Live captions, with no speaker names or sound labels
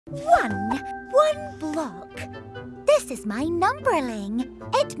One block. This is my numberling.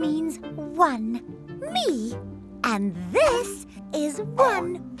 It means 1, me. And this is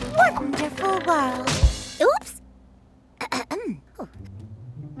one wonderful world. Oops.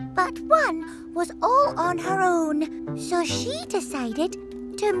 But 1 was all on her own, so she decided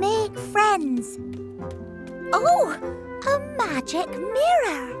to make friends. Oh, a magic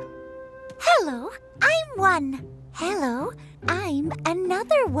mirror. Hello, I'm 1. Hello, I'm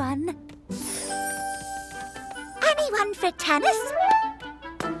another 1. Anyone for tennis?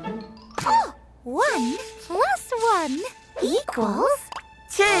 Oh, 1 plus 1 equals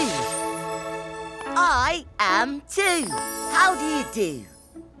 2. I am 2. How do you do?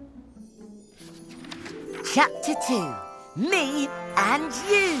 Chapter 2. Me and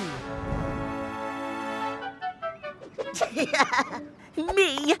you.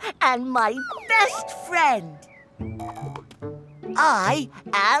 Me and my best friend. I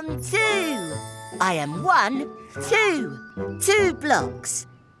am 2. I am 1, 2. 2 blocks.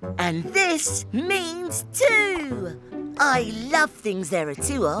 And this means 2. I love things there are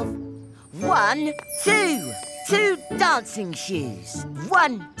 2 of. 1, 2. 2 dancing shoes.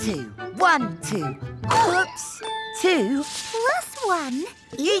 1, 2. 1, 2. Oops. 2 plus 1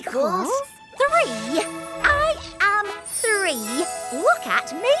 equals 3. I am 3. Look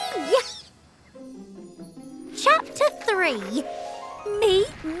at me. Chapter 3. Me.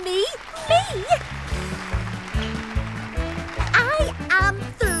 I am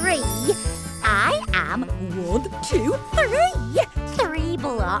 3. I am 1, 2, 3. 3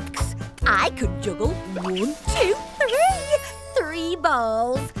 blocks. I could juggle 1, 2, 3. 3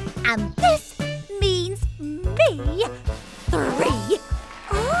 balls. And this means me. 3.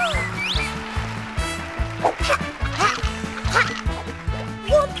 Oh.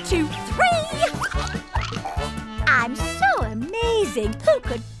 1, 2, 3. I'm so amazing. Who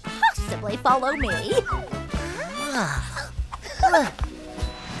could possibly follow me?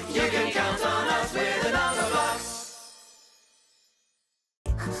 You can count on us with the Numberblocks.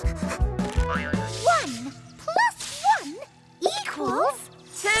 1 plus 1 equals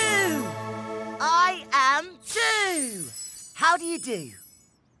 2. I am 2. How do you do?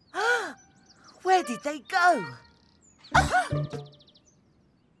 Where did they go?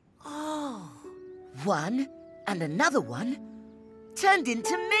 Oh, 1 and another 1 turned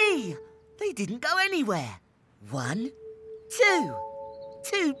into me. They didn't go anywhere. 1, 2.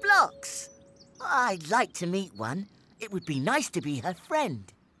 2 blocks. I'd like to meet 1. It would be nice to be her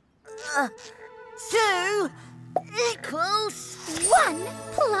friend. 2 equals 1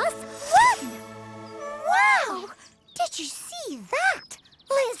 plus 1. Wow! Did you see that?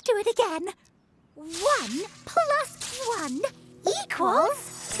 Let's do it again. 1 plus 1 equals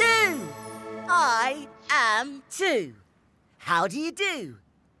 2. I am 2. How do you do?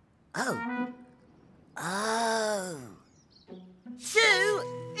 Oh. 2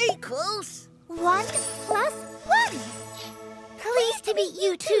 equals 1 plus 1. Pleased to meet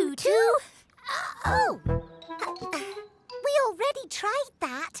you too. We already tried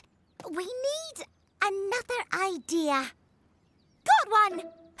that. We need another idea. Got one!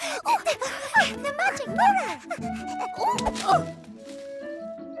 The magic mirror!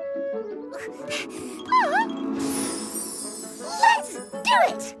 Let's do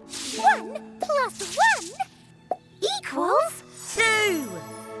it! 1 plus 1 equals 2.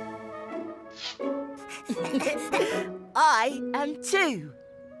 I am 2.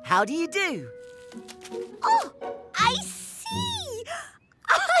 How do you do? Oh, I see!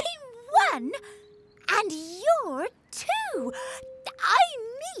 I'm 1 and you're 2. I'm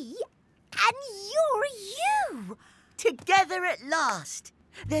me and you're you. Together at last.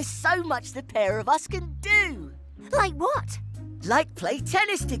 There's so much the pair of us can do. Like what? Like play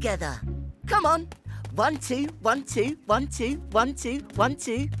tennis together. Come on. 1, 2, 1, 2, 1, 2, 1, 2, 1,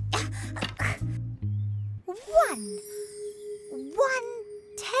 2. 1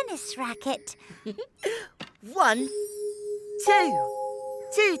 tennis racket. 1, 2.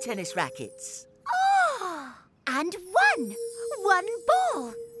 2 tennis rackets. Oh, and 1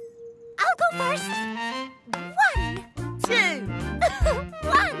 ball. I'll go first. 1, 2.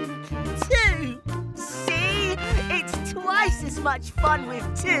 1. 2. See? It's twice as much fun with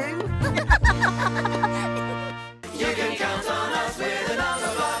 2. You can count on us with the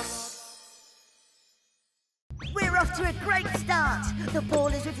Numberblocks. We're off to a great start. The ball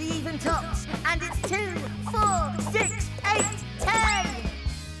is with the even tops. And it's 2, 4, 6, 8, 10.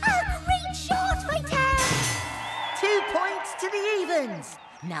 A great shot, my 10. 2 points to the evens.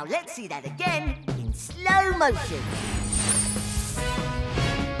 Now let's see that again in slow motion.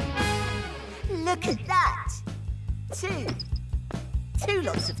 Look at that. 2, 2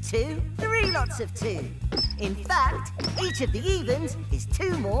 lots of 2, 3 lots of 2. In fact, each of the evens is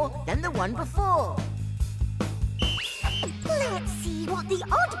 2 more than the one before. Let's see what the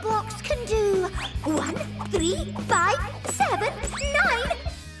odd blocks can do. 1, 3, 5, 7, 9.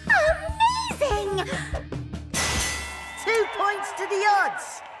 Amazing! 2 points to the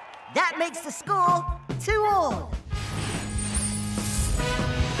odds. That makes the score 2 all.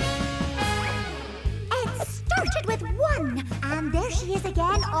 It started with 1, and there she is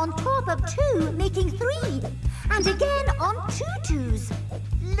again on top of 2, making 3. And again on 2 twos.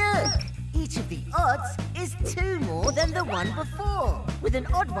 Look, each of the odds is 2 more than the one before, with an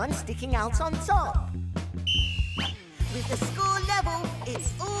odd one sticking out on top. With the score level,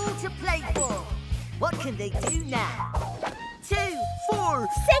 it's all to play for. What can they do now? 2, 4,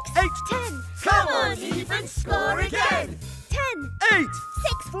 6, 8, 10. Come on, even, score again. 10, 8,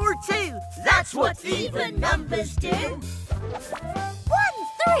 6, 4, 2. That's what even numbers do. 1,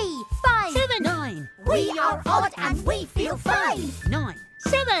 3, 5, 7, 9. We are odd and we feel fine. 9,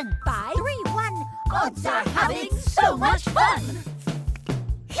 7, 5, 3, 1. Odds are having so much fun.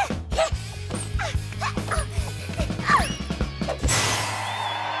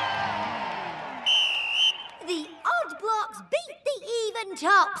 The odd blocks beat the even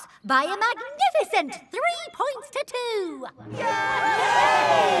tops by a magnificent 3 points to 2.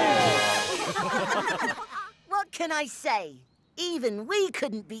 What can I say? Even we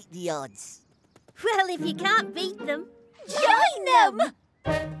couldn't beat the odds. Well, if you can't beat them, join them!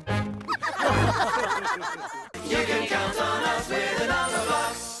 You can count on us with the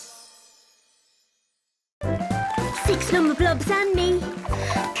Numberblocks. 6 number blobs and me,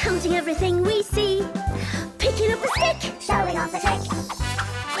 counting everything we see, picking up a stick, showing off the trick.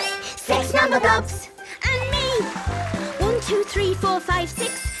 6 number blobs and me. 1, 2, 3, 4, 5,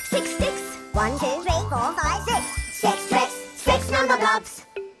 6, 6 sticks. 1, 2, 3, 4, 5, 6, 6 tricks. 6 number blobs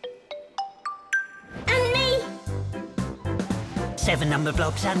and me. 7 number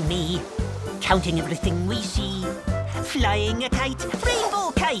blocks and me, counting everything we see, flying a kite,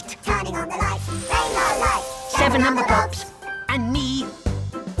 rainbow kite. Turning on the lights, rainbow lights. 7 number blocks and me.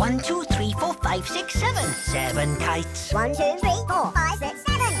 1, 2, 3, 4, 5, 6, 7. 7 kites. 1, 2, 3, 4, 5, 6,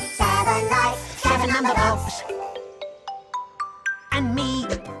 7. 7 lights. 7 number blocks and me.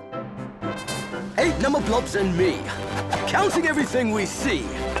 8 number blobs and me, counting everything we see,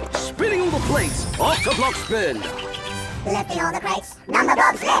 spinning all the plates off the block spin. Lifting all the crates, number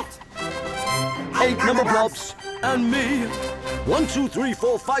blobs lift. 8 number blobs and me. 1, 2, 3,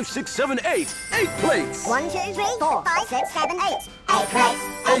 4, 5, 6, 7, 8. 8 plates. 1, 2, 3, 4, 5, 6, 7, 8. 8 crates.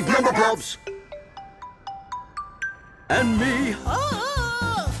 8 number blobs and me.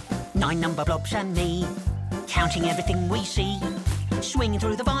 9 number blobs and me, counting everything we see, swinging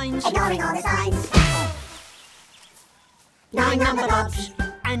through the vines. Ignoring all the signs. 9 number blobs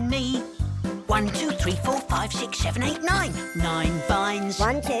and me. 1, 2, 3, 4, 5, 6, 7, 8, 9. 9 vines.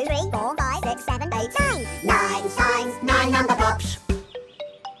 1, 2, 3, 4, 5, 6, 7, 8, 9. 9 signs. 9 number blobs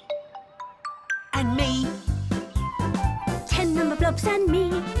and me. 10 number blobs and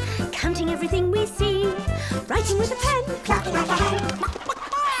me, counting everything we see, writing with a pen, plucking like a hen.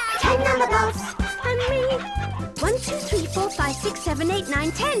 10 number blobs and me. 1, 2, 3, 4, 5, 6, 7, 8,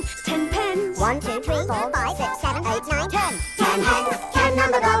 9, 10. 10 pens. 1, 2, 3, 4, 5, 6, 7, 8, 9, 10. 10 hens. 10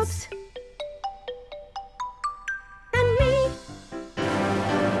 number blobs and me.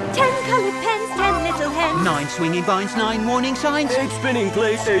 10 coloured pens, 10 little hens. 9 swinging vines, 9 warning signs. 8 spinning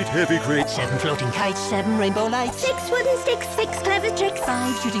plates, 8 heavy crates. 7 floating kites, 7 rainbow lights. 6 wooden sticks, 6 clever tricks.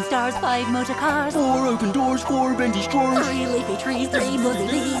 5 shooting stars, 5 motor cars. 4 open doors, 4 bendy straws. 3 leafy trees, 3 muddy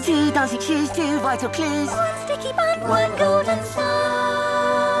leaves. 2 dancing shoes, 2 vital clues. 1 sticky bun, 1 golden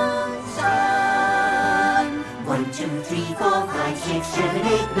sun. 1, 2, 3, 4, 5, 6, 7,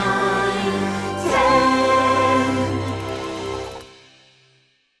 8, 9, 10.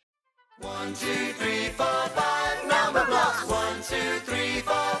 1, 2, 3, 4, 5 Numberblocks. 1, 2, 3,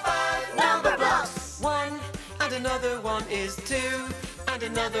 4, 5 Numberblocks. 1 and another one is 2 and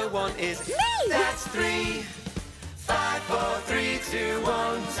another one is Me! That's 3. 5, 4, 3, 2,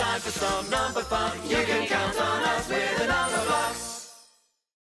 1. Time for some number fun. You can count on us with the Numberblocks.